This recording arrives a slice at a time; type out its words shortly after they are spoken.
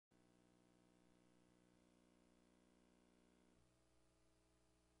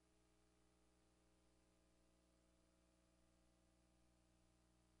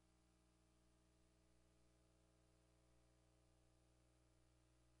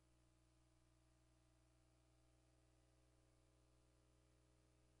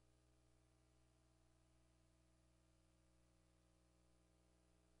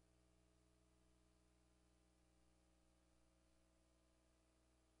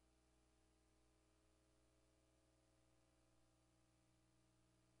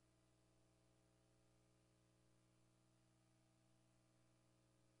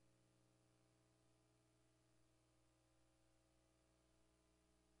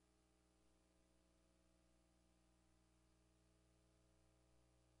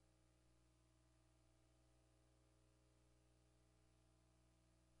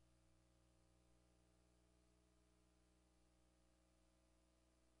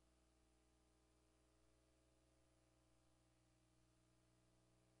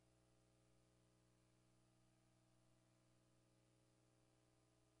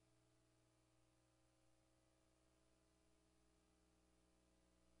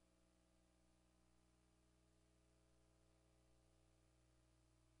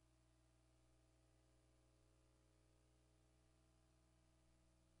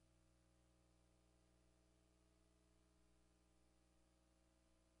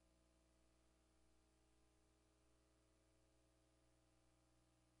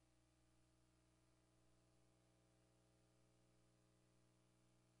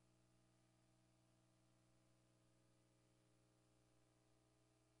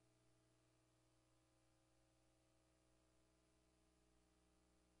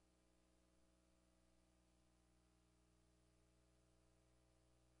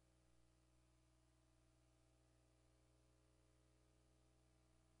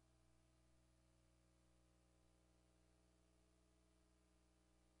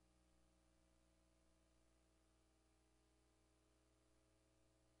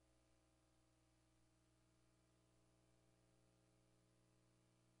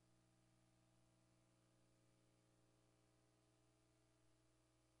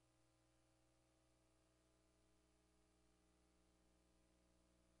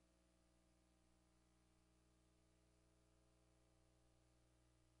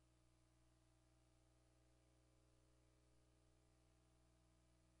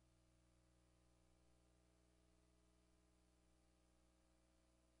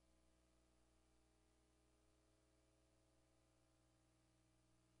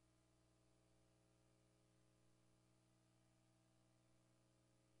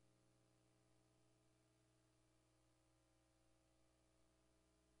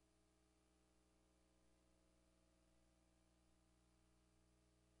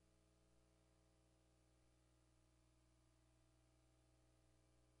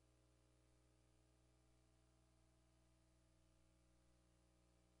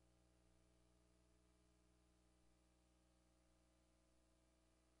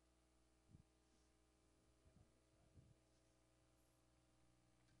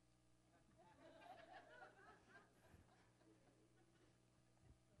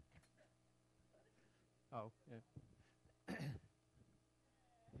Oh, yeah.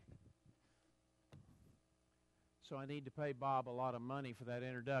 So I need to pay Bob a lot of money for that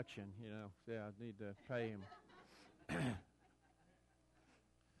introduction, you know. Yeah, I need to pay him.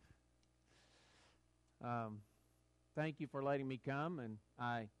 Thank you for letting me come, and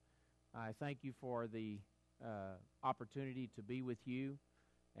I thank you for the opportunity to be with you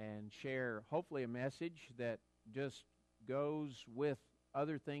and share, hopefully, a message that just goes with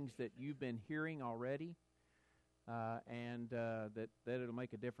other things that you've been hearing already, and that it'll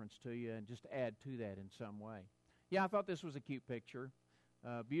make a difference to you and just add to that in some way. Yeah, I thought this was a cute picture.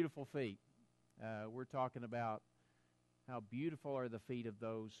 Beautiful feet. We're talking about how beautiful are the feet of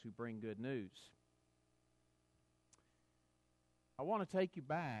those who bring good news. I want to take you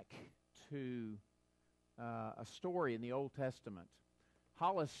back to a story in the Old Testament.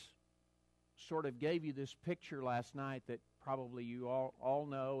 Hollis sort of gave you this picture last night that probably you all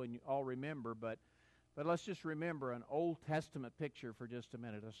know and you all remember, but let's just remember an Old Testament picture for just a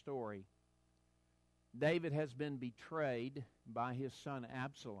minute, a story. David has been betrayed by his son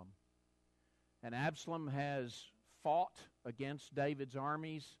Absalom, and Absalom has fought against David's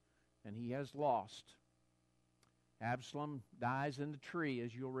armies, and he has lost. Absalom dies in the tree,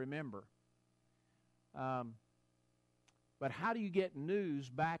 as you'll remember. But how do you get news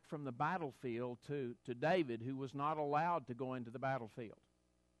back from the battlefield to David, who was not allowed to go into the battlefield?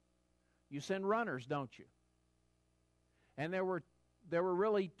 You send runners, don't you? And there were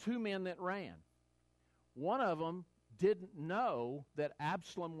really two men that ran. One of them didn't know that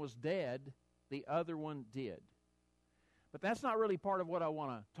Absalom was dead. The other one did. But that's not really part of what I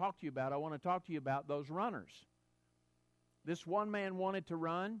want to talk to you about. I want to talk to you about those runners. This one man wanted to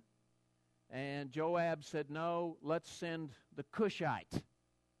run, and Joab said, no, let's send the Cushite.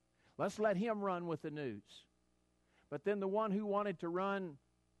 Let's let him run with the news. But then the one who wanted to run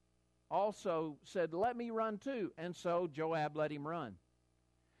also said, let me run too. And so Joab let him run.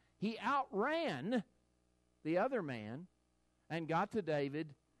 He outran the other man and got to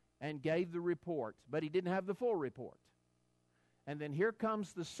David and gave the report, but he didn't have the full report. And then here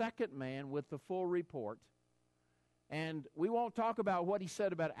comes the second man with the full report. And we won't talk about what he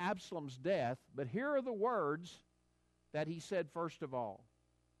said about Absalom's death, but here are the words that he said first of all.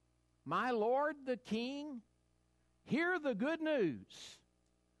 My lord the king, hear the good news.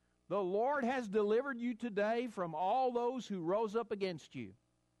 The Lord has delivered you today from all those who rose up against you.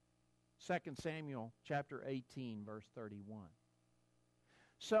 2 Samuel chapter 18, verse 31.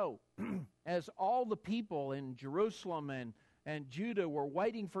 So, as all the people in Jerusalem and Judah were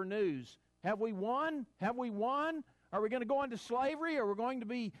waiting for news, have we won? Have we won? Are we going to go into slavery? Are we going to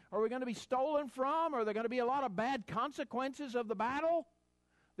be stolen from? Are there going to be a lot of bad consequences of the battle?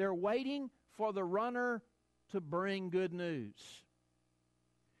 They're waiting for the runner to bring good news.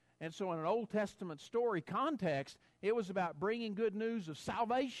 And so in an Old Testament story context, it was about bringing good news of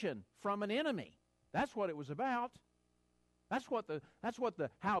salvation from an enemy. That's what it was about.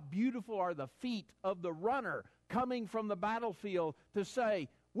 How beautiful are the feet of the runner coming from the battlefield to say,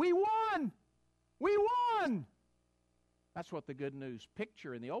 we won! We won! That's what the good news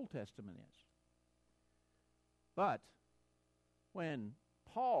picture in the Old Testament is. But when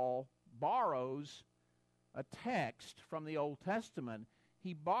Paul borrows a text from the Old Testament,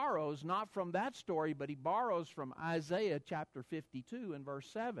 he borrows not from that story, but he borrows from Isaiah chapter 52 and verse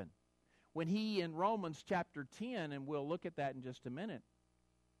 7. When he, in Romans chapter 10, and we'll look at that in just a minute,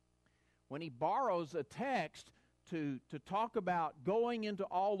 when he borrows a text to talk about going into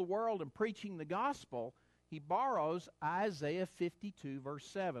all the world and preaching the gospel, he borrows Isaiah 52 verse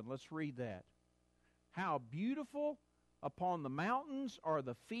 7. Let's read that. How beautiful upon the mountains are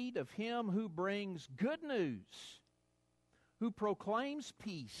the feet of him who brings good news, who proclaims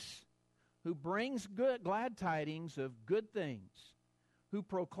peace, who brings glad tidings of good things, who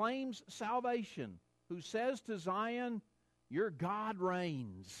proclaims salvation, who says to Zion, your God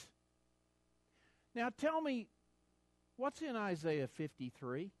reigns. Now tell me, what's in Isaiah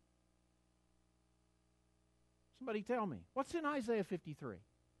 53? Somebody tell me. What's in Isaiah 53?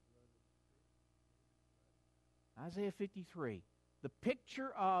 Isaiah 53. The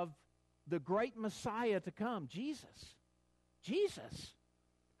picture of the great Messiah to come, Jesus. Jesus.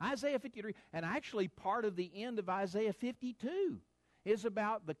 Isaiah 53. And actually part of the end of Isaiah 52 is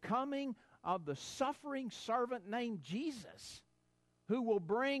about the coming of the suffering servant named Jesus, who will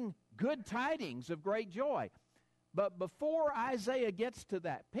bring good tidings of great joy. But before Isaiah gets to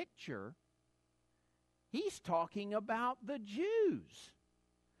that picture, he's talking about the Jews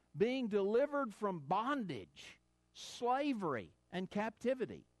being delivered from bondage, slavery, and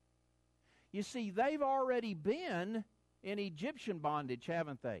captivity. You see, they've already been in Egyptian bondage,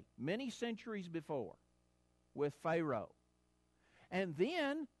 haven't they? Many centuries before. with Pharaoh. And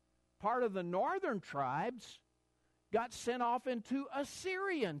then part of the northern tribes got sent off into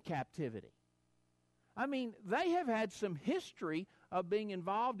Assyrian captivity. I mean, they have had some history of being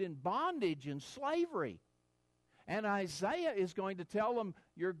involved in bondage and slavery. And Isaiah is going to tell them,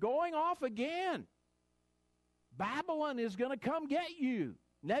 you're going off again. Babylon is going to come get you.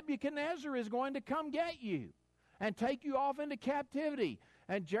 Nebuchadnezzar is going to come get you and take you off into captivity.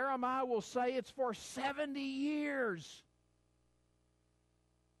 And Jeremiah will say it's for 70 years.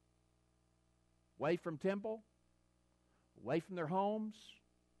 Away from temple, away from their homes,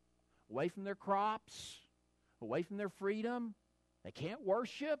 away from their crops, away from their freedom. They can't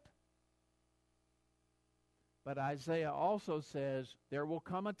worship. But Isaiah also says there will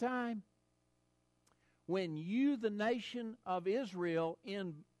come a time when you, the nation of Israel,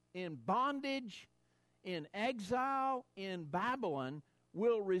 in bondage, in exile, in Babylon,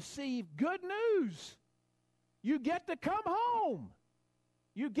 will receive good news. You get to come home.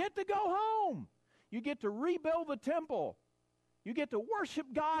 You get to go home. You get to rebuild the temple. You get to worship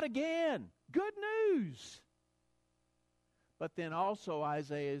God again. Good news. But then also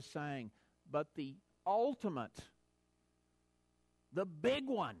Isaiah is saying, but the ultimate, the big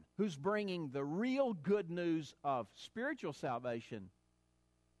one who's bringing the real good news of spiritual salvation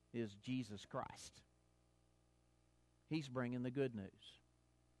is Jesus Christ. He's bringing the good news.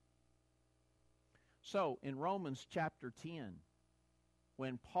 So, in Romans chapter 10,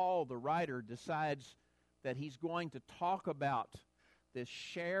 when Paul, the writer, decides that he's going to talk about this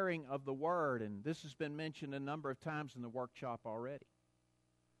sharing of the Word, and this has been mentioned a number of times in the workshop already.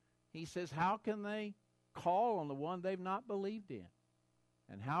 He says, how can they call on the one they've not believed in?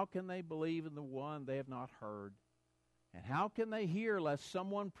 And how can they believe in the one they have not heard? And how can they hear unless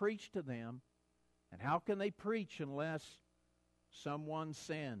someone preach to them? And how can they preach unless someone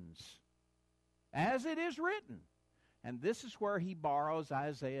sends? As it is written. And this is where he borrows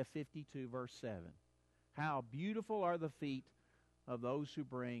Isaiah 52, verse 7. How beautiful are the feet of those who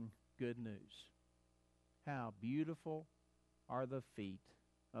bring good news. How beautiful are the feet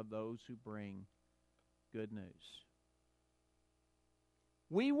of those who bring good news.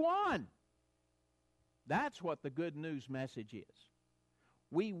 We won. That's what the good news message is.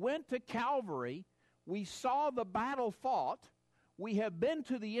 We went to Calvary. We saw the battle fought. We have been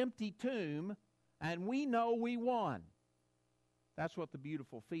to the empty tomb, and we know we won. That's what the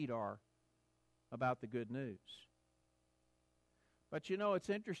beautiful feet are about the good news. But you know, it's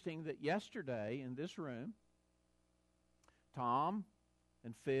interesting that yesterday in this room, Tom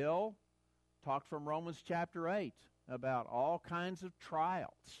and Phil talked from Romans chapter 8 about all kinds of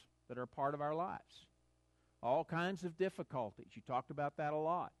trials that are part of our lives. All kinds of difficulties. You talked about that a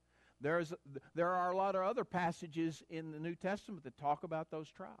lot. There are a lot of other passages in the New Testament that talk about those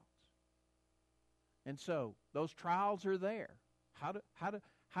trials. And so, those trials are there.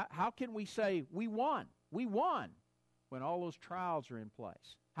 How can we say we won? We won when all those trials are in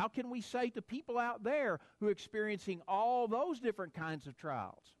place. How can we say to people out there who are experiencing all those different kinds of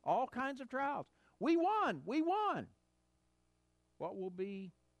trials, all kinds of trials, we won, we won? What will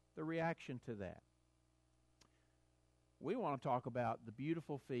be the reaction to that? We want to talk about the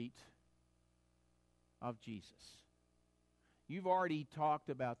beautiful feet of Jesus. You've already talked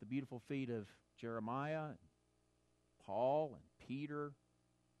about the beautiful feet of Jeremiah, and Paul, and Peter.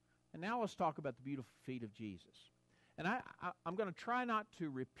 And now let's talk about the beautiful feet of Jesus. And I'm going to try not to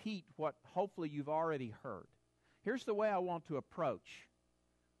repeat what hopefully you've already heard. Here's the way I want to approach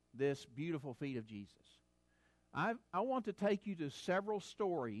this beautiful feet of Jesus. I want to take you to several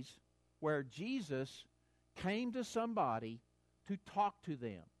stories where Jesus came to somebody to talk to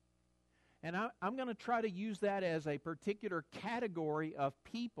them. And I'm going to try to use that as a particular category of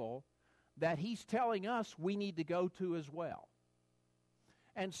people that he's telling us we need to go to as well.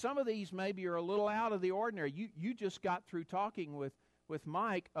 And some of these maybe are a little out of the ordinary. You just got through talking with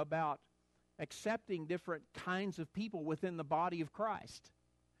Mike about accepting different kinds of people within the body of Christ.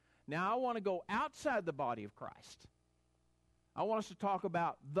 Now I want to go outside the body of Christ. I want us to talk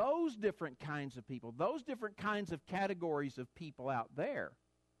about those different kinds of people, those different kinds of categories of people out there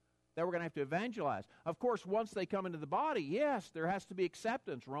that we're going to have to evangelize. Of course, once they come into the body, yes, there has to be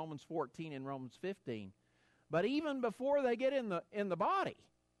acceptance, Romans 14 and Romans 15. But even before they get in the body,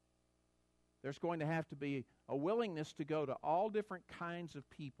 there's going to have to be a willingness to go to all different kinds of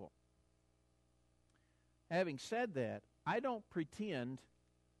people. Having said that, I don't pretend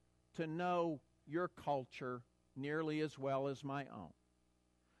to know your culture nearly as well as my own.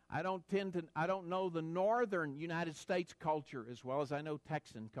 I don't know the northern United States culture as well as I know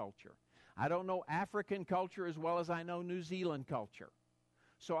Texan culture. I don't know African culture as well as I know New Zealand culture.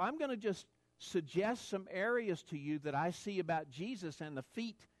 So I'm going to just suggest some areas to you that I see about Jesus and the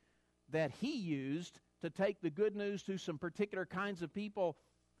feet that he used to take the good news to some particular kinds of people,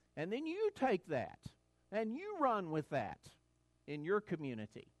 and then you take that and you run with that in your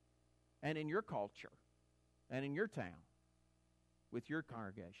community and in your culture and in your town with your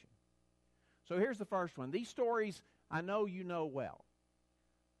congregation. So here's the first one. These stories I know you know well.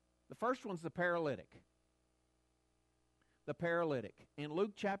 The first one's the paralytic. The paralytic. In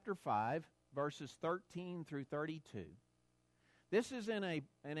Luke chapter 5, verses 13 through 32. This is in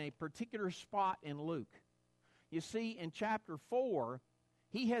a particular spot in Luke. You see, in chapter 4,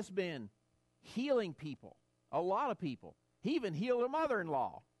 he has been healing people, a lot of people. He even healed a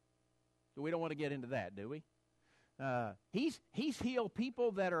mother-in-law. So we don't want to get into that, do we? He's healed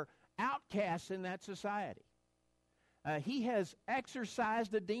people that are outcasts in that society. He has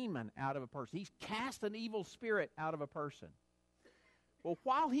exorcised a demon out of a person. He's cast an evil spirit out of a person. Well,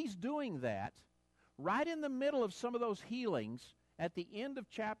 while he's doing that, right in the middle of some of those healings, at the end of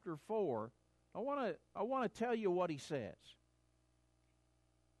chapter 4, I want to tell you what he says.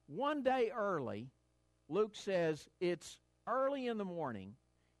 One day early, Luke says it's early in the morning,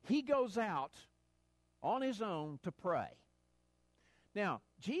 he goes out on his own to pray. Now,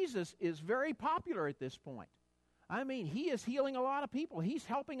 Jesus is very popular at this point. I mean, he is healing a lot of people. He's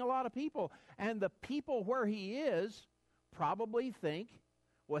helping a lot of people. And the people where he is probably think,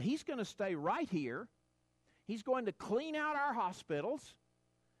 well, he's going to stay right here. He's going to clean out our hospitals.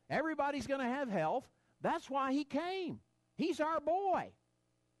 Everybody's going to have health. That's why he came. He's our boy.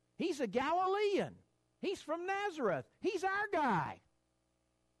 He's a Galilean. He's from Nazareth. He's our guy.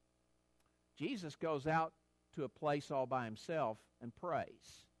 Jesus goes out to a place all by himself and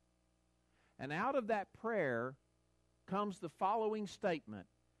prays. And out of that prayer comes the following statement.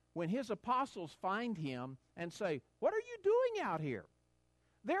 When his apostles find him and say, "What are you doing out here?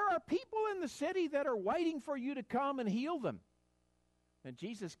 There are people in the city that are waiting for you to come and heal them." And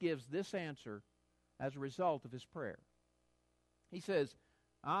Jesus gives this answer as a result of his prayer. He says,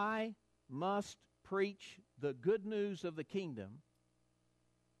 "I must preach the good news of the kingdom."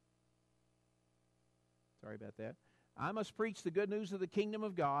 Sorry about that. "I must preach the good news of the kingdom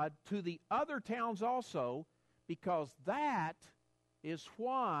of God to the other towns also, because that is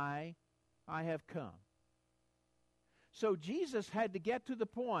why I have come." So Jesus had to get to the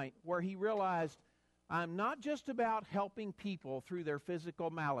point where he realized, I'm not just about helping people through their physical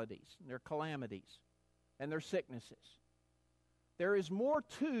maladies, and their calamities, and their sicknesses. There is more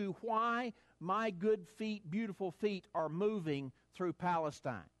to why my good feet, beautiful feet, are moving through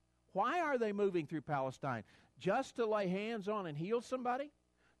Palestine. Why are they moving through Palestine? Just to lay hands on and heal somebody?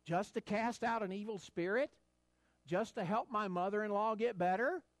 Just to cast out an evil spirit? Just to help my mother-in-law get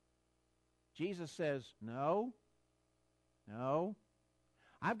better? Jesus says, no.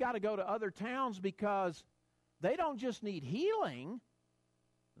 I've got to go to other towns because they don't just need healing.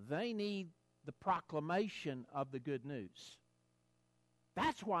 They need the proclamation of the good news.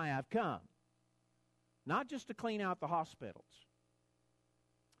 That's why I've come. Not just to clean out the hospitals.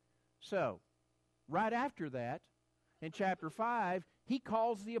 So, right after that, in chapter 5, he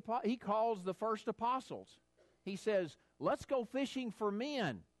calls the first apostles. He says, let's go fishing for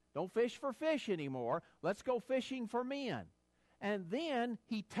men. Don't fish for fish anymore. Let's go fishing for men. And then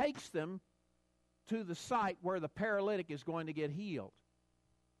he takes them to the site where the paralytic is going to get healed.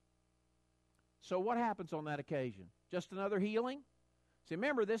 So what happens on that occasion? Just another healing? See,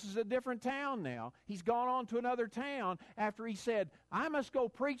 remember, this is a different town now. He's gone on to another town after he said, I must go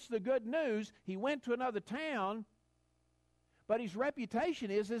preach the good news. He went to another town, but his reputation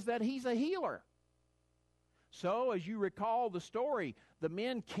is that he's a healer. So, as you recall the story, the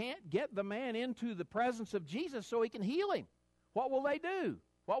men can't get the man into the presence of Jesus so he can heal him. What will they do?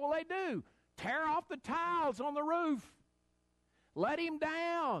 What will they do? Tear off the tiles on the roof. Let him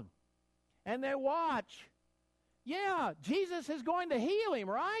down. And they watch. Yeah, Jesus is going to heal him,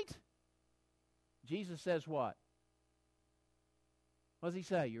 right? Jesus says what? What does he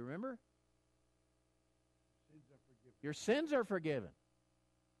say? You remember? Sins are forgiven. Your sins are forgiven.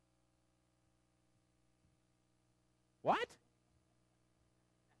 What?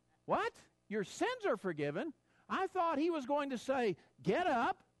 What? Your sins are forgiven? I thought he was going to say, get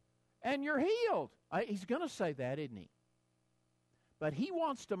up and you're healed. He's going to say that, isn't he? But he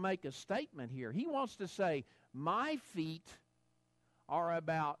wants to make a statement here. He wants to say, my feet are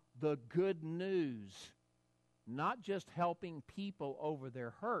about the good news, not just helping people over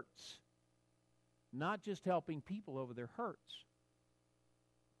their hurts. Not just helping people over their hurts.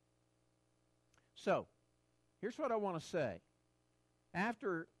 So, here's what I want to say.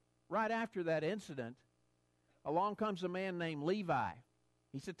 Right after that incident, along comes a man named Levi.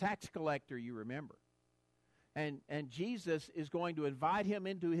 He's a tax collector, you remember. And Jesus is going to invite him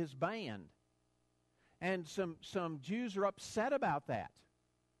into his band. And some Jews are upset about that.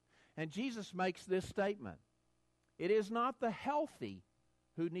 And Jesus makes this statement. It is not the healthy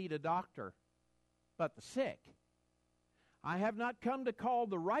who need a doctor, but the sick. I have not come to call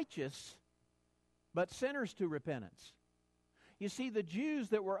the righteous, but sinners to repentance. You see, the Jews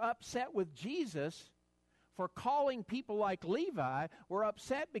that were upset with Jesus for calling people like Levi were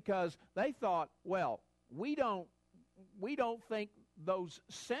upset because they thought, well, we don't think those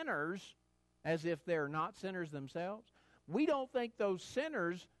sinners, as if they're not sinners themselves, we don't think those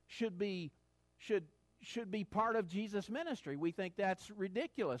sinners should be part of Jesus' ministry. We think that's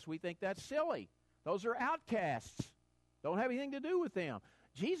ridiculous. We think that's silly. Those are outcasts. Don't have anything to do with them.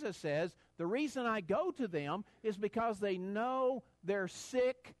 Jesus says, the reason I go to them is because they know they're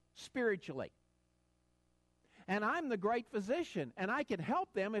sick spiritually. And I'm the great physician, and I can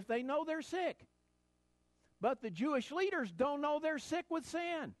help them if they know they're sick. But the Jewish leaders don't know they're sick with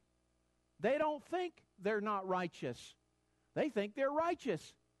sin. They don't think they're not righteous. They think they're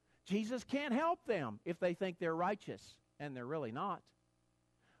righteous. Jesus can't help them if they think they're righteous, and they're really not.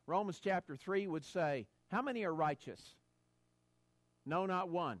 Romans chapter 3 would say, how many are righteous? No, not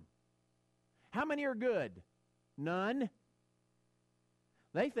one. How many are good? None.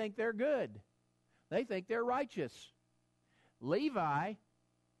 They think they're good. They think they're righteous. Levi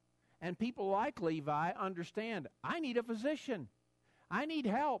and people like Levi understand, I need a physician. I need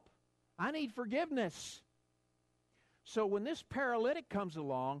help. I need forgiveness. So when this paralytic comes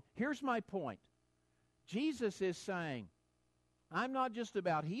along, here's my point. Jesus is saying, I'm not just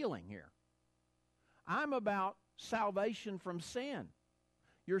about healing here. I'm about salvation from sin.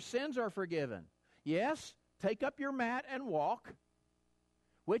 Your sins are forgiven. Yes, take up your mat and walk.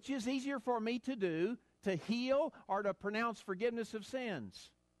 Which is easier for me to do, to heal or to pronounce forgiveness of sins?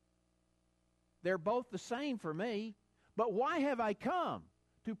 They're both the same for me. But why have I come?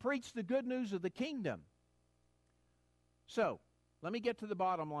 To preach the good news of the kingdom. So, let me get to the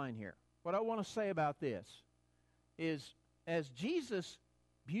bottom line here. What I want to say about this is, as Jesus'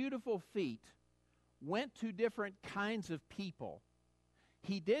 beautiful feet went to different kinds of people,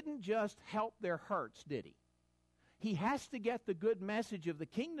 he didn't just help their hurts, did he? He has to get the good message of the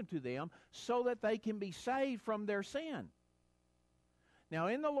kingdom to them so that they can be saved from their sin. Now,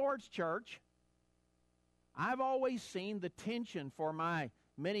 in the Lord's church, I've always seen the tension for my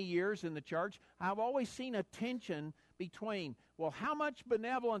many years in the church. I've always seen a tension between, well, how much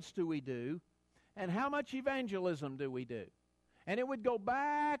benevolence do we do and how much evangelism do we do? And it would go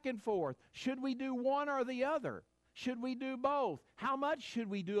back and forth. Should we do one or the other? Should we do both? How much should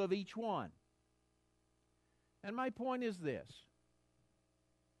we do of each one? And my point is this.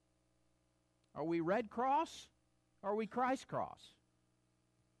 Are we Red Cross or are we Christ Cross?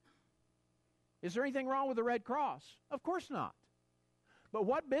 Is there anything wrong with the Red Cross? Of course not. But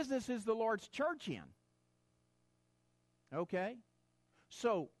what business is the Lord's church in? Okay?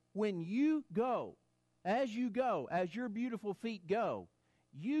 So, when you go, as your beautiful feet go,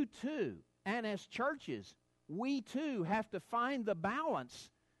 you too, and as churches, we too have to find the balance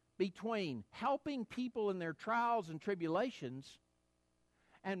between helping people in their trials and tribulations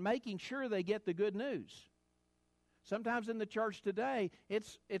and making sure they get the good news. Sometimes in the church today,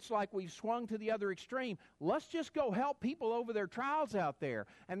 it's like we've swung to the other extreme. Let's just go help people over their trials out there,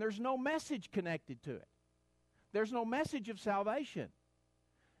 and there's no message connected to it. There's no message of salvation.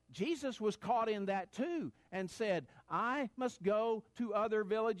 Jesus was caught in that too and said, I must go to other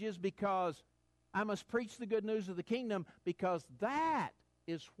villages because I must preach the good news of the kingdom, because that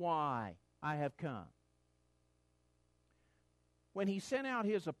is why I have come. When he sent out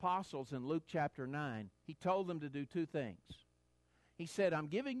his apostles in Luke chapter 9, he told them to do two things. He said, I'm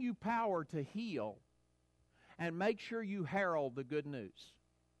giving you power to heal and make sure you herald the good news.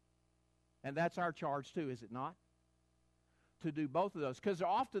 And that's our charge too, is it not? To do both of those, because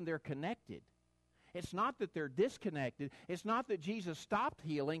often they're connected. It's not that they're disconnected. It's not that Jesus stopped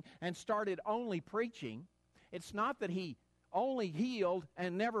healing and started only preaching. It's not that he only healed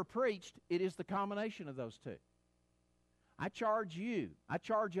and never preached. It is the combination of those two. I charge you, I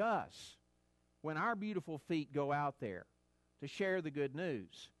charge us, when our beautiful feet go out there to share the good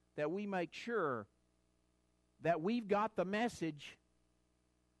news, that we make sure that we've got the message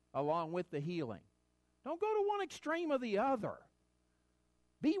along with the healing. Don't go to one extreme or the other.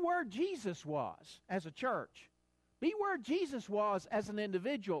 Be where Jesus was as a church. Be where Jesus was as an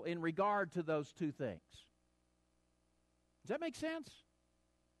individual in regard to those two things. Does that make sense?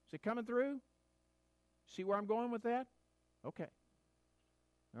 Is it coming through? See where I'm going with that? Okay.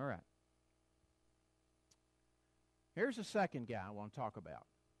 All right. Here's the second guy I want to talk about.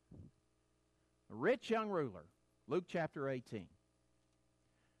 A rich young ruler, Luke chapter 18.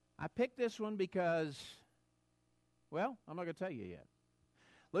 I picked this one because, well, I'm not going to tell you yet.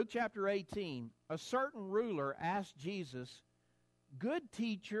 Luke chapter 18, a certain ruler asked Jesus, "Good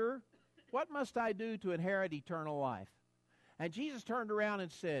teacher, what must I do to inherit eternal life?" And Jesus turned around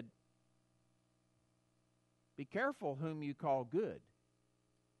and said, "Be careful whom you call good."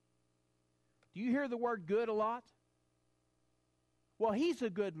 Do you hear the word good a lot? Well, he's a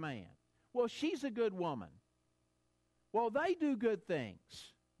good man. Well, she's a good woman. Well, they do good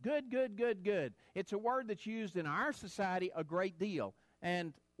things. Good, good, good, good. It's a word that's used in our society a great deal.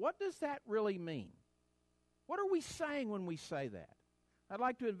 And what does that really mean? What are we saying when we say that? I'd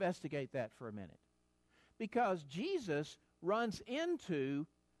like to investigate that for a minute. Because Jesus runs into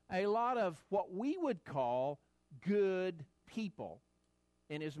a lot of what we would call good people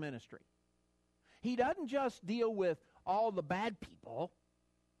in his ministry. He doesn't just deal with all the bad people.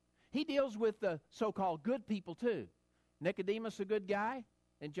 He deals with the so-called good people too. Nicodemus, a good guy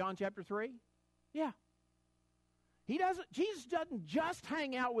in John chapter 3? Yeah. Jesus doesn't just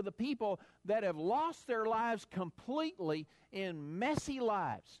hang out with the people that have lost their lives completely in messy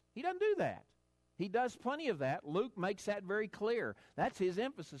lives. He doesn't do that. He does plenty of that. Luke makes that very clear. That's his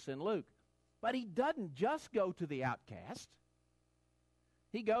emphasis in Luke. But he doesn't just go to the outcast.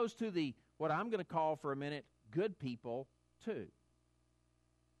 He goes to the, what I'm going to call for a minute, good people too.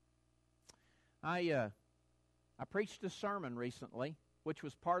 I preached a sermon recently, which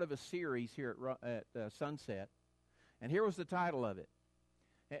was part of a series here at Sunset. And here was the title of it.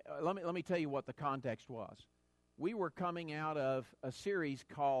 Let me tell you what the context was. We were coming out of a series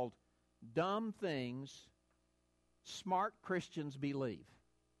called Dumb Things Smart Christians Believe.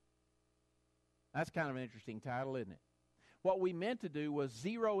 That's kind of an interesting title, isn't it? What we meant to do was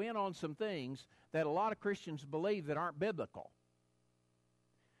zero in on some things that a lot of Christians believe that aren't biblical.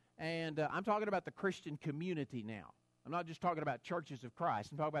 And I'm talking about the Christian community now. I'm not just talking about churches of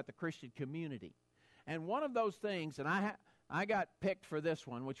Christ. I'm talking about the Christian community. And one of those things, and I got picked for this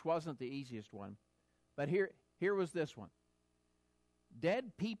one, which wasn't the easiest one, but here was this one.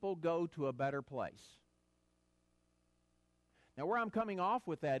 Dead people go to a better place. Now, where I'm coming off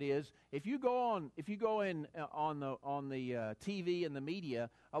with that is, if you go in on the TV and the media,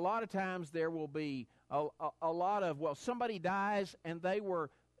 a lot of times there will be a lot of, well, somebody dies and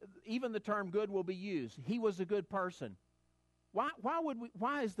even the term good will be used. He was a good person. Why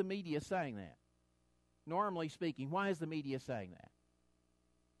is the media saying that? Normally speaking, why is the media saying that?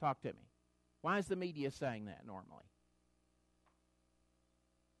 Talk to me. Why is the media saying that normally?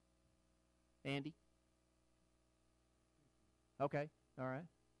 Andy? Okay, all right.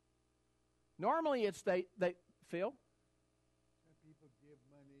 Normally it's they Phil? Some people give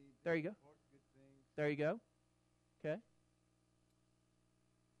money. There you go. Good things. There you go. Okay.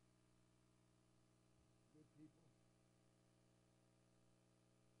 Good people.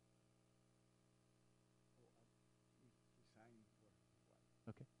 He's signing for his wife.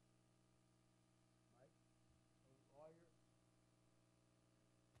 Okay. Mike, a lawyer,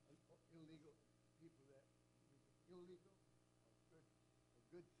 illegal people that illegal, a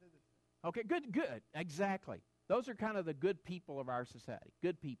good citizen. Okay, good. Exactly. Those are kind of the good people of our society.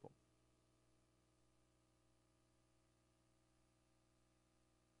 Good people.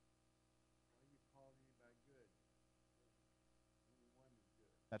 Why you call anybody good? Only one is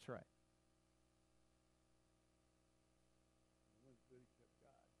good. That's right. No one's good except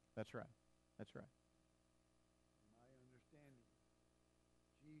God. That's right. That's right. In my understanding,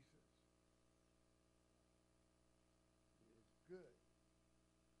 Jesus is good.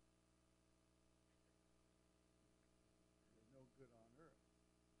 There's no good on earth.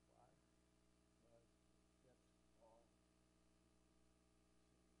 Why? Because that's all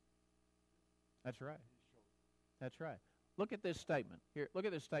That's right. his shoulders. That's right. Look at this statement. Here, look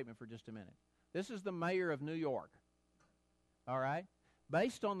at this statement for just a minute. This is the mayor of New York. All right?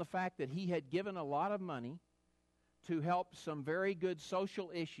 Based on the fact that he had given a lot of money to help some very good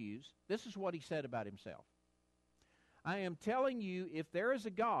social issues, this is what he said about himself. I am telling you, if there is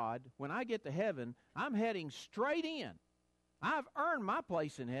a God, when I get to heaven, I'm heading straight in. I've earned my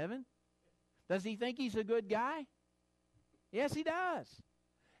place in heaven. Does he think he's a good guy? Yes, he does.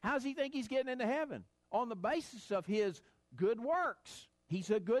 How does he think he's getting into heaven? On the basis of his good works.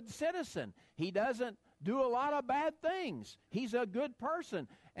 He's a good citizen. He doesn't do a lot of bad things. He's a good person.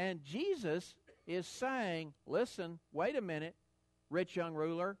 And Jesus is saying, listen, wait a minute, rich young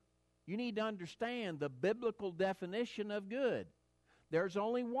ruler. You need to understand the biblical definition of good. There's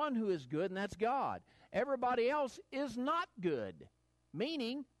only one who is good, and that's God. Everybody else is not good,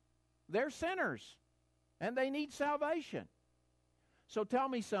 meaning they're sinners. and they need salvation. So tell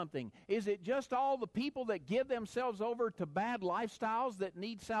me something. Is it just all the people that give themselves over to bad lifestyles that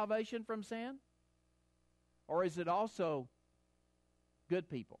need salvation from sin? Or is it also good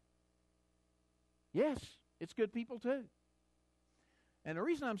people? Yes, it's good people too. And the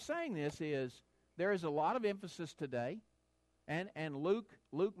reason I'm saying this is there is a lot of emphasis today, and Luke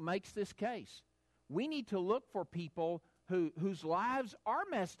makes this case. We need to look for people whose lives are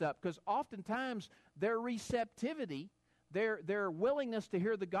messed up, because oftentimes their receptivity, their willingness to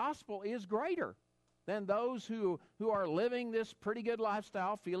hear the gospel is greater than those who are living this pretty good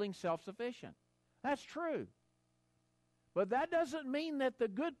lifestyle feeling self-sufficient. That's true. But that doesn't mean that the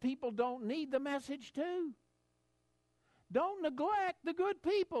good people don't need the message too. Don't neglect the good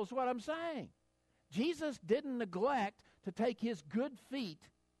people is what I'm saying. Jesus didn't neglect to take his good feet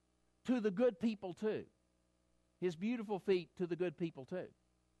to the good people too. His beautiful feet to the good people too.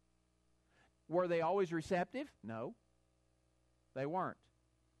 Were they always receptive? No, they weren't.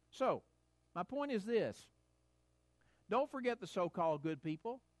 So, my point is this. Don't forget the so-called good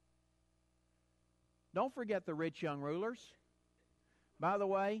people. Don't forget the rich young rulers. By the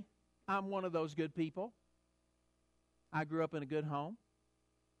way, I'm one of those good people. I grew up in a good home.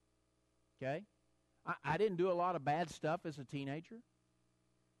 Okay? I didn't do a lot of bad stuff as a teenager.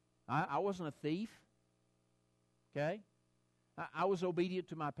 I wasn't a thief. Okay? I was obedient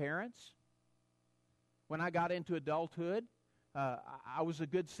to my parents. When I got into adulthood, I was a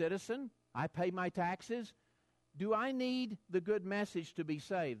good citizen. I paid my taxes. Do I need the good message to be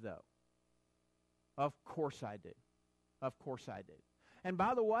saved, though? Of course I do. Of course I do. And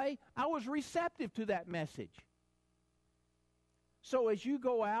by the way, I was receptive to that message. So as you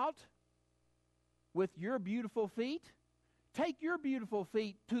go out with your beautiful feet, take your beautiful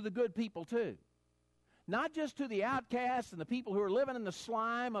feet to the good people too. Not just to the outcasts and the people who are living in the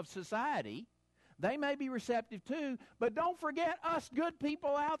slime of society. They may be receptive too, but don't forget us good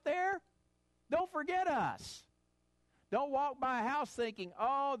people out there. Don't forget us. Don't walk by a house thinking,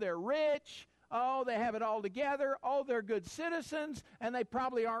 oh, they're rich, oh, they have it all together, oh, they're good citizens, and they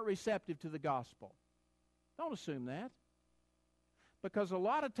probably aren't receptive to the gospel. Don't assume that. Because a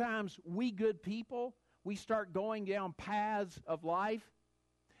lot of times we good people, we start going down paths of life,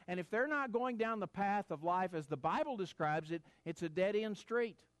 and if they're not going down the path of life as the Bible describes it, it's a dead-end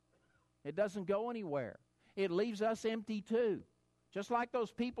street. It doesn't go anywhere. It leaves us empty too. Just like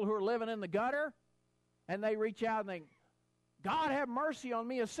those people who are living in the gutter, and they reach out and think, God have mercy on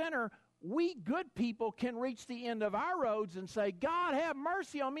me, a sinner. We good people can reach the end of our roads and say, God have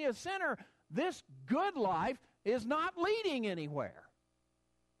mercy on me, a sinner. This good life is not leading anywhere.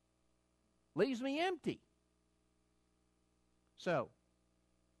 Leaves me empty. So,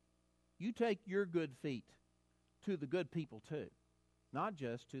 you take your good feet to the good people too, not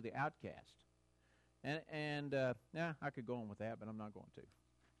just to the outcast. And I could go on with that, but I'm not going to.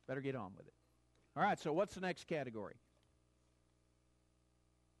 Better get on with it. All right, so what's the next category?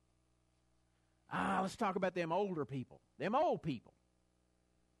 Let's talk about them older people, them old people.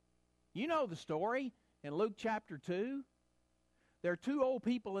 You know the story in Luke chapter 2. There are two old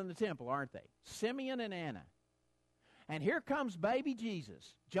people in the temple, aren't they? Simeon and Anna. And here comes baby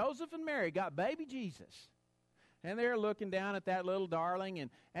Jesus. Joseph and Mary got baby Jesus. And they're looking down at that little darling, and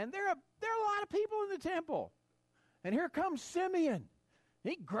there are a lot of people in the temple. And here comes Simeon.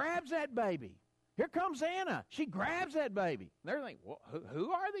 He grabs that baby. Here comes Anna. She grabs that baby. They're like, well,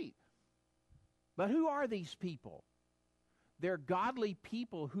 who are these? But who are these people? They're godly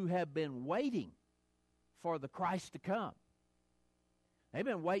people who have been waiting for the Christ to come. They've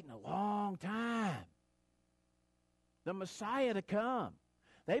been waiting a long time. The Messiah to come.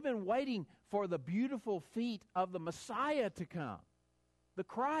 They've been waiting for the beautiful feet of the Messiah to come. The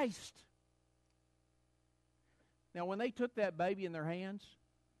Christ. Now, when they took that baby in their hands,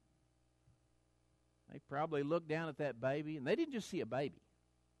 they probably looked down at that baby, and they didn't just see a baby.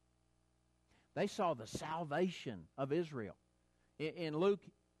 They saw the salvation of Israel. In Luke,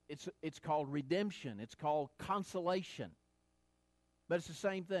 it's called redemption. It's called consolation. But it's the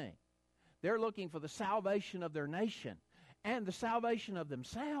same thing. They're looking for the salvation of their nation and the salvation of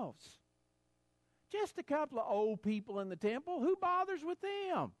themselves. Just a couple of old people in the temple. Who bothers with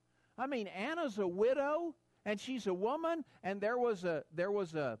them? I mean, Anna's a widow, and she's a woman, and there was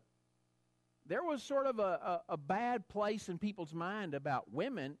sort of a bad place in people's mind about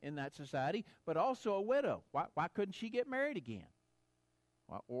women in that society, but also a widow. Why couldn't she get married again?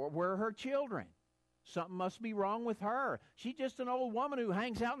 Or where are her children? Something must be wrong with her. She's just an old woman who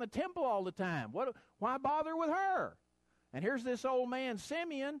hangs out in the temple all the time. Why bother with her? And here's this old man,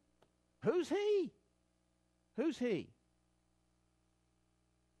 Simeon. Who's he? Who's he?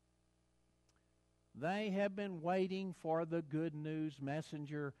 They have been waiting for the good news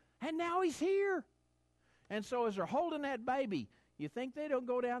messenger, and now he's here. And so as they're holding that baby, you think they don't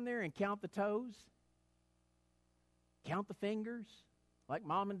go down there and count the toes? Count the fingers like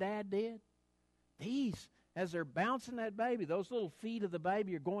Mom and Dad did? These, as they're bouncing that baby, those little feet of the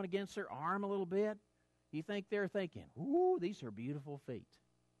baby are going against their arm a little bit. You think they're thinking, ooh, these are beautiful feet.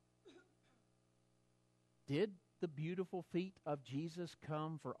 Did the beautiful feet of Jesus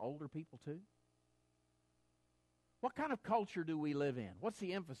come for older people too? What kind of culture do we live in? What's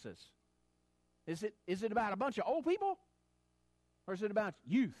the emphasis? Is it about a bunch of old people? Or is it about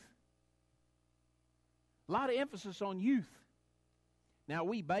youth? A lot of emphasis on youth. Now,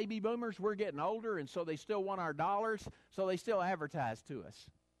 we baby boomers, we're getting older, and so they still want our dollars, so they still advertise to us.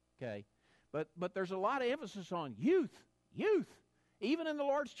 Okay? But there's a lot of emphasis on youth. Even in the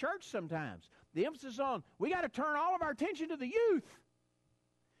Lord's church sometimes. The emphasis on, we got to turn all of our attention to the youth.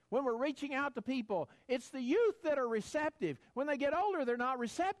 When we're reaching out to people, it's the youth that are receptive. When they get older, they're not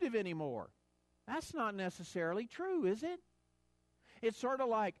receptive anymore. That's not necessarily true, is it? It's sort of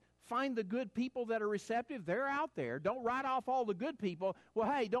like, find the good people that are receptive. They're out there. Don't write off all the good people. Well,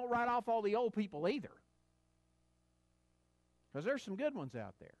 hey, don't write off all the old people either. Because there's some good ones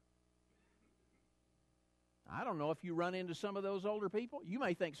out there. I don't know if you run into some of those older people. You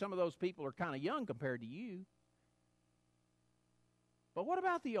may think some of those people are kind of young compared to you. But what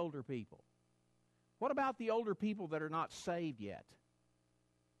about the older people? What about the older people that are not saved yet?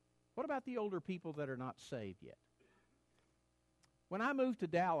 What about the older people that are not saved yet? When I moved to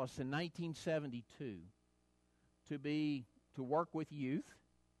Dallas in 1972 to work with youth,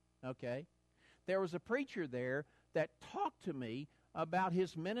 okay, there was a preacher there that talked to me about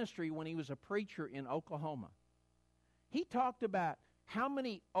his ministry when he was a preacher in Oklahoma. He talked about how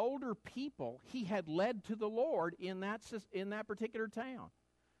many older people he had led to the Lord in that particular town.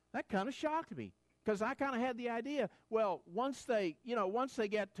 That kind of shocked me, because I kind of had the idea, well, once they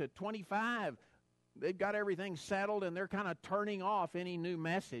get to 25, they've got everything settled and they're kind of turning off any new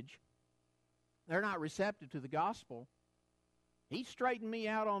message. They're not receptive to the gospel. He straightened me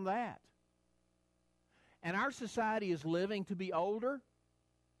out on that. And our society is living to be older,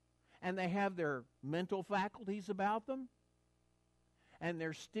 and they have their mental faculties about them, and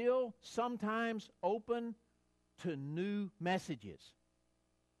they're still sometimes open to new messages.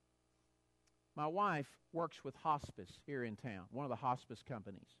 My wife works with hospice here in town, one of the hospice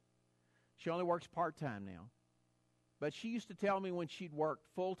companies. She only works part-time now. But she used to tell me when she'd worked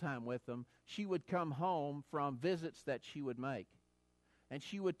full-time with them, she would come home from visits that she would make. And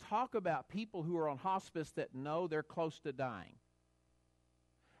she would talk about people who are on hospice that know they're close to dying.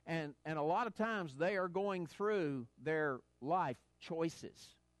 And a lot of times they are going through their life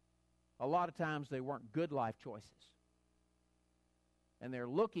choices. A lot of times they weren't good life choices. And they're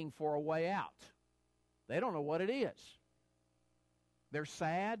looking for a way out. They don't know what it is. They're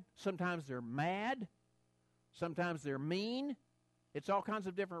sad. Sometimes they're mad. Sometimes they're mean. It's all kinds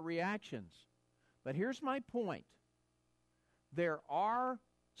of different reactions. But here's my point. There are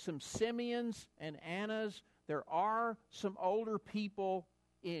some Simeons and Annas. There are some older people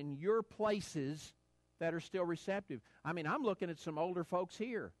in your places that are still receptive. I mean, I'm looking at some older folks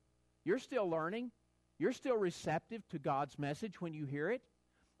here. You're still learning. You're still receptive to God's message when you hear it.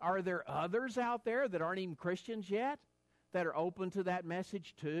 Are there others out there that aren't even Christians yet that are open to that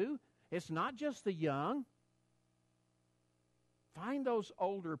message too? It's not just the young. Find those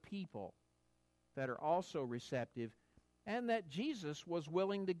older people that are also receptive and that Jesus was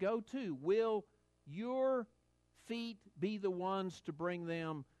willing to go to. Will your feet be the ones to bring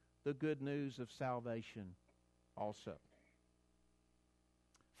them the good news of salvation also?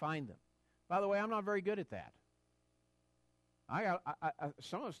 Find them. By the way, I'm not very good at that.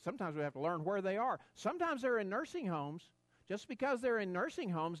 Sometimes we have to learn where they are. Sometimes they're in nursing homes. Just because they're in nursing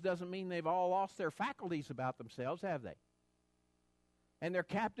homes doesn't mean they've all lost their faculties about themselves, have they? And they're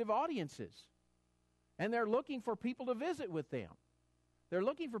captive audiences. And they're looking for people to visit with them. They're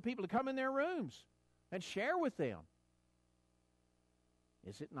looking for people to come in their rooms and share with them.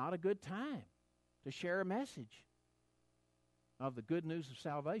 Is it not a good time to share a message of the good news of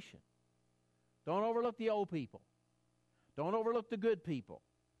salvation? Don't overlook the old people. Don't overlook the good people.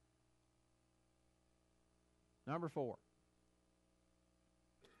 Number 4.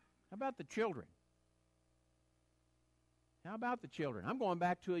 How about the children? How about the children? I'm going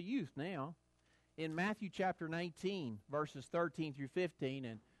back to a youth now. In Matthew chapter 19, verses 13 through 15,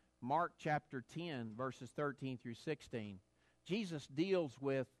 and Mark chapter 10, verses 13 through 16, Jesus deals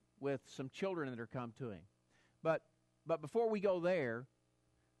with some children that are come to him. But before we go there,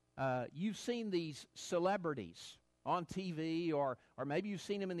 you've seen these celebrities on TV, or maybe you've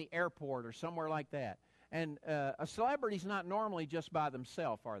seen them in the airport or somewhere like that. And a celebrity's not normally just by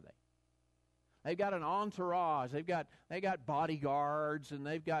themselves, are they? They've got an entourage. They've got bodyguards, and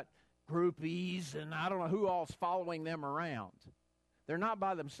they've got groupies, and I don't know who all's following them around. They're not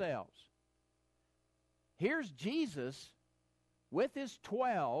by themselves. Here's Jesus with his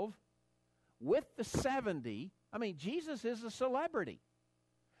 12, with the 70. I mean, Jesus is a celebrity.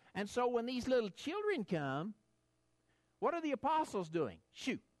 And so when these little children come, what are the apostles doing?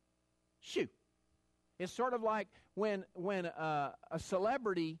 Shoot. It's sort of like when a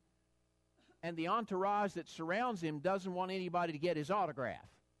celebrity and the entourage that surrounds him doesn't want anybody to get his autograph.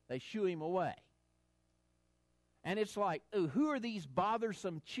 They shoo him away. And it's like, ooh, who are these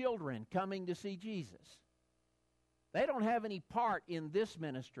bothersome children coming to see Jesus? They don't have any part in this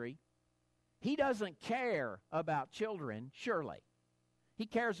ministry. He doesn't care about children, surely. He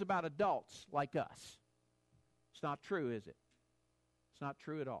cares about adults like us. It's not true, is it? It's not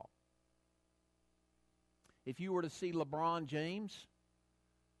true at all. If you were to see LeBron James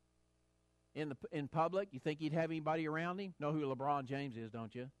in public, you think he'd have anybody around him? Know who LeBron James is,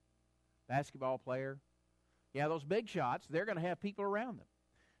 don't you? Basketball player. Yeah, those big shots, they're going to have people around them.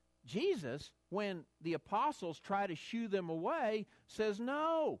 Jesus, when the apostles try to shoo them away, says,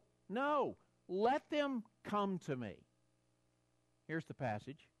 no, let them come to me. Here's the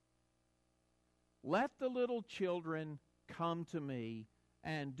passage. Let the little children come to me,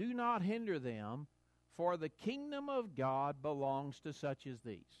 and do not hinder them, for the kingdom of God belongs to such as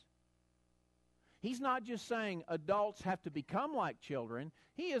these. He's not just saying adults have to become like children.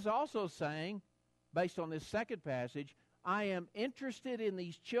 He is also saying, based on this second passage, I am interested in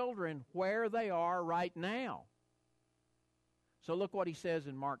these children where they are right now. So look what he says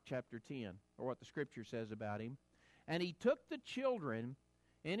in Mark chapter 10, or what the Scripture says about him. And he took the children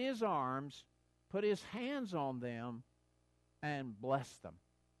in his arms, put his hands on them, and blessed them.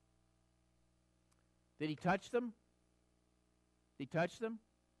 Did he touch them? Did he touch them?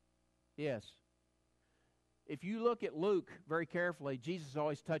 Yes. If you look at Luke very carefully, Jesus is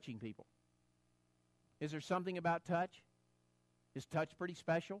always touching people. Is there something about touch? Is touch pretty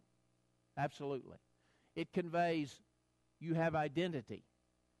special? Absolutely. It conveys you have identity.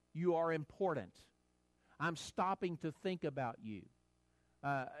 You are important. I'm stopping to think about you.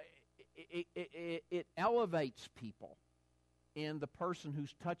 It elevates people in the person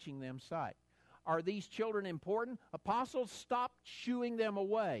who's touching them sight. Are these children important? Apostles stopped shooing them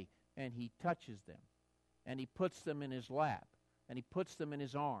away, and he touches them, and he puts them in his lap, and he puts them in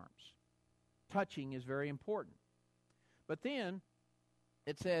his arms. Touching is very important. But then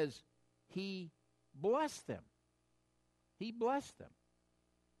it says he blessed them. He blessed them.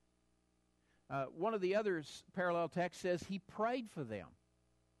 One of the other parallel texts says he prayed for them.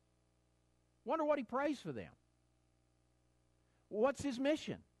 Wonder what he prays for them. What's his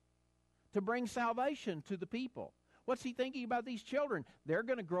mission? To bring salvation to the people. What's he thinking about these children? They're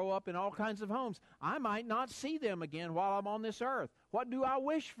going to grow up in all kinds of homes. I might not see them again while I'm on this earth. What do I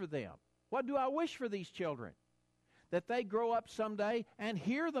wish for them? What do I wish for these children? That they grow up someday and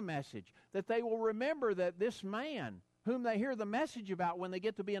hear the message. That they will remember that this man whom they hear the message about when they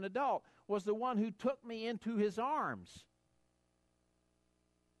get to be an adult was the one who took me into his arms.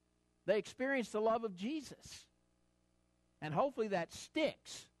 They experience the love of Jesus. And hopefully that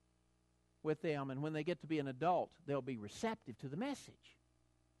sticks with them, and when they get to be an adult, they'll be receptive to the message.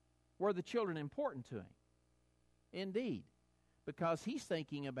 Were the children important to him? Indeed, because he's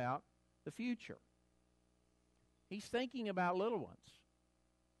thinking about the future. He's thinking about little ones,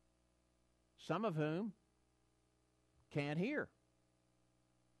 some of whom can't hear.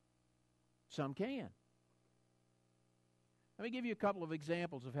 Some can. Let me give you a couple of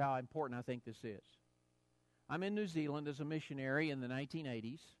examples of how important I think this is. I'm in New Zealand as a missionary in the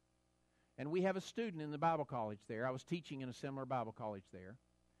 1980s. And we have a student in the Bible college there. I was teaching in a similar Bible college there.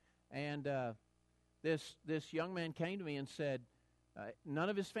 And this young man came to me and said, none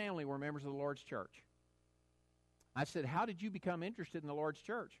of his family were members of the Lord's church. I said, how did you become interested in the Lord's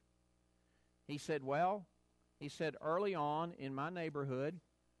church? He said, early on in my neighborhood,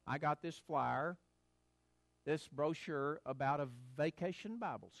 I got this flyer, this brochure about a vacation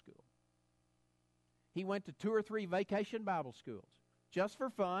Bible school. He went to 2 or 3 vacation Bible schools just for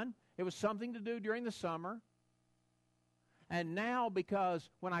fun. It was something to do during the summer. And now, because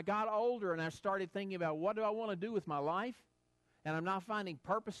when I got older and I started thinking about what do I want to do with my life, and I'm not finding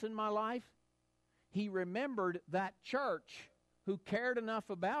purpose in my life, he remembered that church who cared enough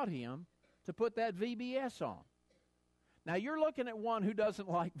about him to put that VBS on. Now, you're looking at one who doesn't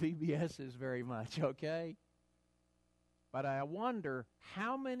like VBSs very much, okay? But I wonder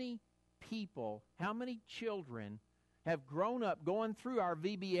how many people, how many children have grown up going through our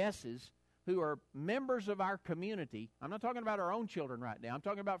VBSs who are members of our community. I'm not talking about our own children right now. I'm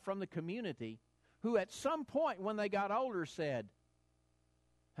talking about from the community who at some point when they got older said,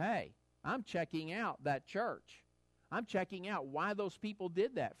 hey, I'm checking out that church. I'm checking out why those people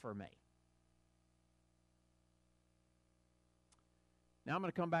did that for me. Now I'm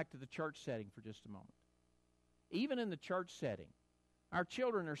going to come back to the church setting for just a moment. Even in the church setting, our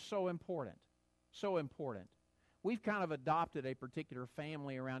children are so important, so important. We've kind of adopted a particular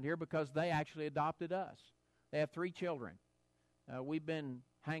family around here because they actually adopted us. They have 3 children. We've been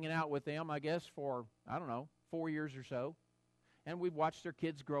hanging out with them, I guess, for, 4 years or so. And we've watched their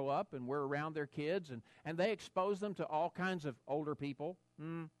kids grow up, and we're around their kids, and they expose them to all kinds of older people.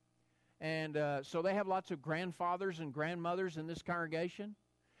 And so they have lots of grandfathers and grandmothers in this congregation.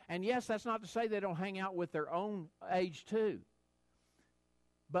 And yes, that's not to say they don't hang out with their own age too.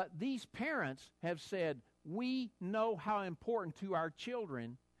 But these parents have said, we know how important to our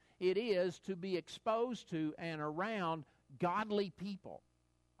children it is to be exposed to and around godly people.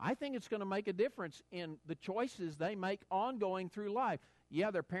 I think it's going to make a difference in the choices they make ongoing through life.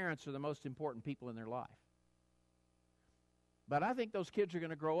 Yeah, their parents are the most important people in their life. But I think those kids are going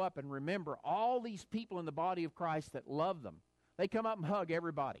to grow up and remember all these people in the body of Christ that love them. They come up and hug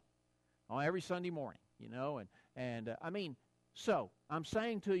everybody on every Sunday morning, So I'm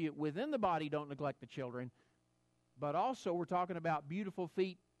saying to you, within the body, don't neglect the children, but also we're talking about beautiful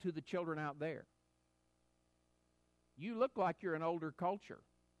feet to the children out there. You look like you're an older culture.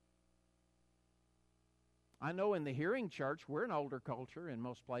 I know in the hearing church, we're an older culture in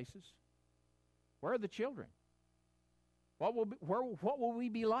most places. Where are the children? What will we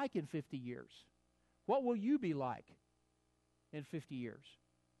be like in 50 years? What will you be like in 50 years?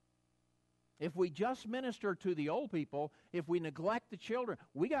 If we just minister to the old people, if we neglect the children,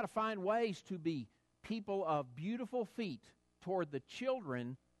 we got to find ways to be people of beautiful feet toward the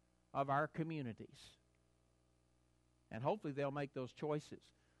children of our communities. And hopefully they'll make those choices.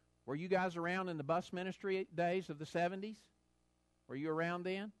 Were you guys around in the bus ministry days of the 70s? Were you around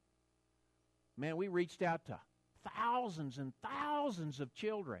then? Man, we reached out to thousands and thousands of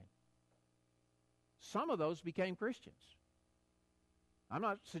children. Some of those became Christians. I'm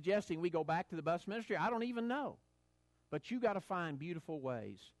not suggesting we go back to the bus ministry. I don't even know. But you got to find beautiful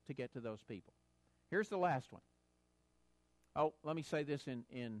ways to get to those people. Here's the last one. Oh, let me say this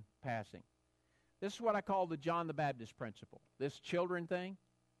in passing. This is what I call the John the Baptist principle, this children thing,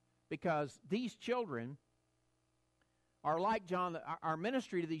 because these children are like John. Our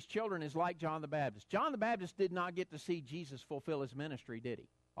ministry to these children is like John the Baptist. John the Baptist did not get to see Jesus fulfill his ministry, did he?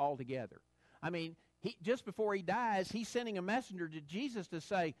 Altogether. I mean, just before he dies, he's sending a messenger to Jesus to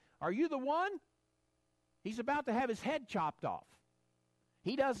say, are you the one? He's about to have his head chopped off.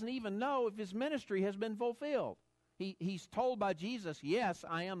 He doesn't even know if his ministry has been fulfilled. He's told by Jesus, yes,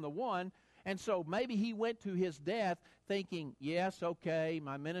 I am the one. And so maybe he went to his death thinking, yes, okay,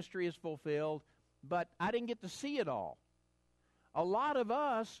 my ministry is fulfilled, but I didn't get to see it all. A lot of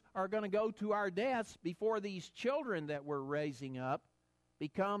us are going to go to our deaths before these children that we're raising up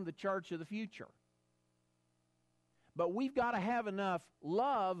become the church of the future. But we've got to have enough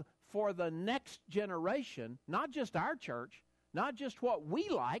love for the next generation, not just our church, not just what we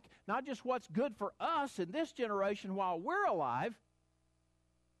like, not just what's good for us in this generation while we're alive,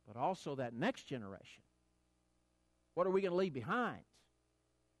 but also that next generation. What are we going to leave behind?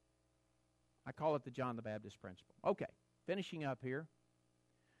 I call it the John the Baptist principle. Okay, finishing up here.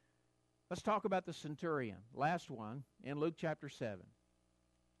 Let's talk about the centurion, last one, in Luke chapter 7.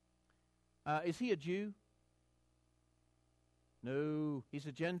 Is he a Jew? No, he's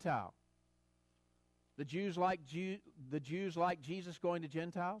a Gentile. The Jews like Jesus going to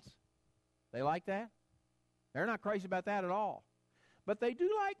Gentiles? They like that? They're not crazy about that at all. But they do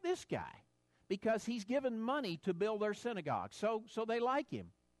like this guy because he's given money to build their synagogue. So they like him.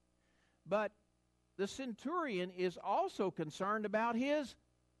 But the centurion is also concerned about his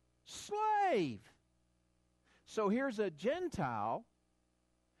slave. So here's a Gentile,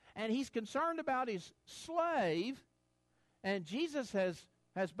 and he's concerned about his slave, and Jesus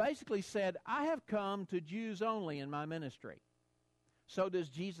has basically said, I have come to Jews only in my ministry. So does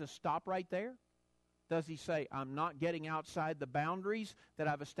Jesus stop right there? Does he say, I'm not getting outside the boundaries that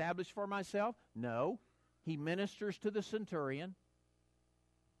I've established for myself? No. He ministers to the centurion,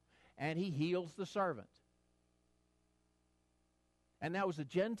 and he heals the servant. And that was a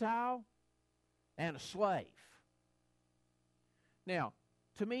Gentile and a slave. Now,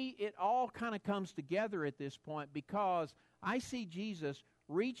 to me, it all kind of comes together at this point because I see Jesus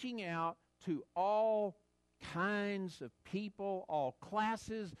reaching out to all kinds of people, all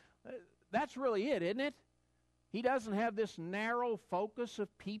classes. That's really it, isn't it? He doesn't have this narrow focus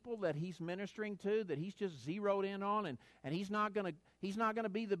of people that he's ministering to, that he's just zeroed in on, and he's not going to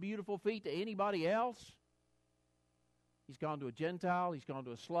be the beautiful feet to anybody else. He's gone to a Gentile, he's gone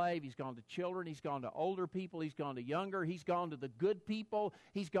to a slave, he's gone to children, he's gone to older people, he's gone to younger, he's gone to the good people,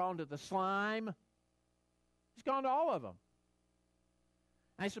 he's gone to the slime. He's gone to all of them.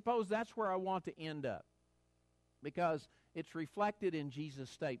 I suppose that's where I want to end up, because it's reflected in Jesus'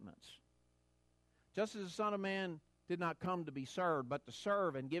 statements. Just as the Son of Man did not come to be served, but to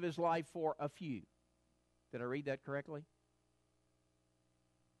serve and give his life for a few. Did I read that correctly?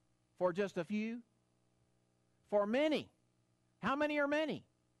 For just a few? For many. How many are many?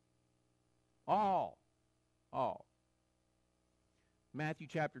 All. All. Matthew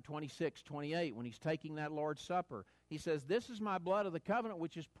chapter 26, 28, when he's taking that Lord's Supper, he says, "This is my blood of the covenant,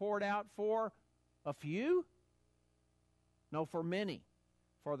 which is poured out for a few?" No, for many,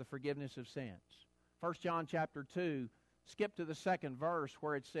 for the forgiveness of sins. 1 John chapter 2, skip to the second verse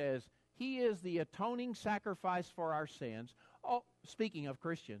where it says, "He is the atoning sacrifice for our sins." Oh, speaking of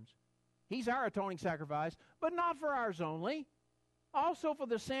Christians, he's our atoning sacrifice, but not for ours only, also for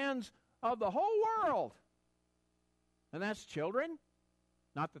the sins of the whole world. And that's children.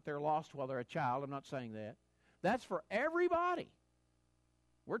 Not that they're lost while they're a child. I'm not saying that. That's for everybody.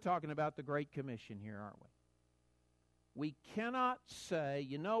 We're talking about the Great Commission here, aren't we? We cannot say,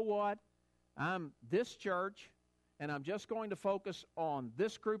 you know what, I'm this church, and I'm just going to focus on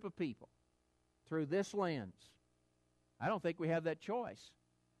this group of people through this lens. I don't think we have that choice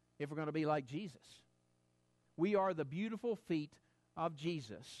if we're going to be like Jesus. We are the beautiful feet of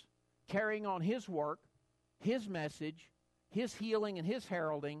Jesus, carrying on his work, his message, his healing and his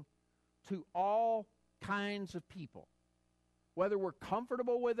heralding to all kinds of people. Whether we're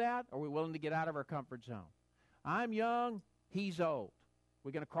comfortable with that or we're willing to get out of our comfort zone. I'm young, he's old.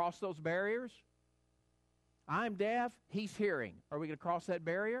 We're going to cross those barriers? I'm deaf, he's hearing. Are we going to cross that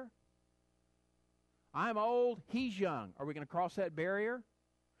barrier? I'm old, he's young. Are we going to cross that barrier?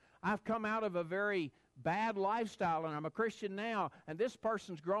 I've come out of a very bad lifestyle, and I'm a Christian now, and this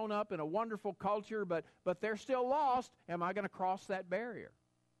person's grown up in a wonderful culture, but they're still lost. Am I going to cross that barrier?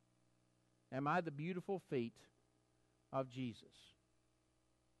 Am I the beautiful feet of Jesus?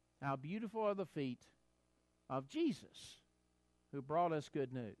 How beautiful are the feet of Jesus, who brought us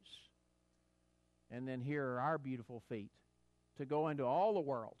good news. And then here are our beautiful feet to go into all the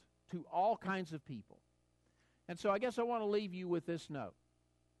world, to all kinds of people. And so I guess I want to leave you with this note.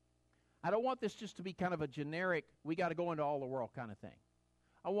 I don't want this just to be kind of a generic, we got to go into all the world kind of thing.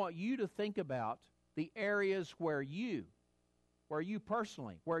 I want you to think about the areas where you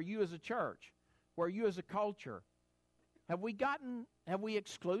personally, where you as a church, where you as a culture, have we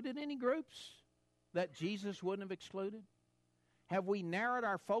excluded any groups that Jesus wouldn't have excluded? Have we narrowed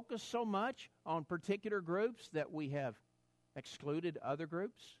our focus so much on particular groups that we have excluded other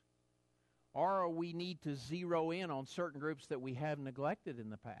groups? Or we need to zero in on certain groups that we have neglected in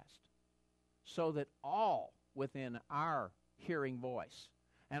the past, so that all within our hearing voice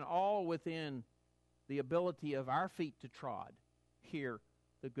and all within the ability of our feet to trod hear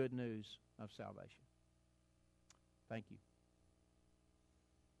the good news of salvation. Thank you.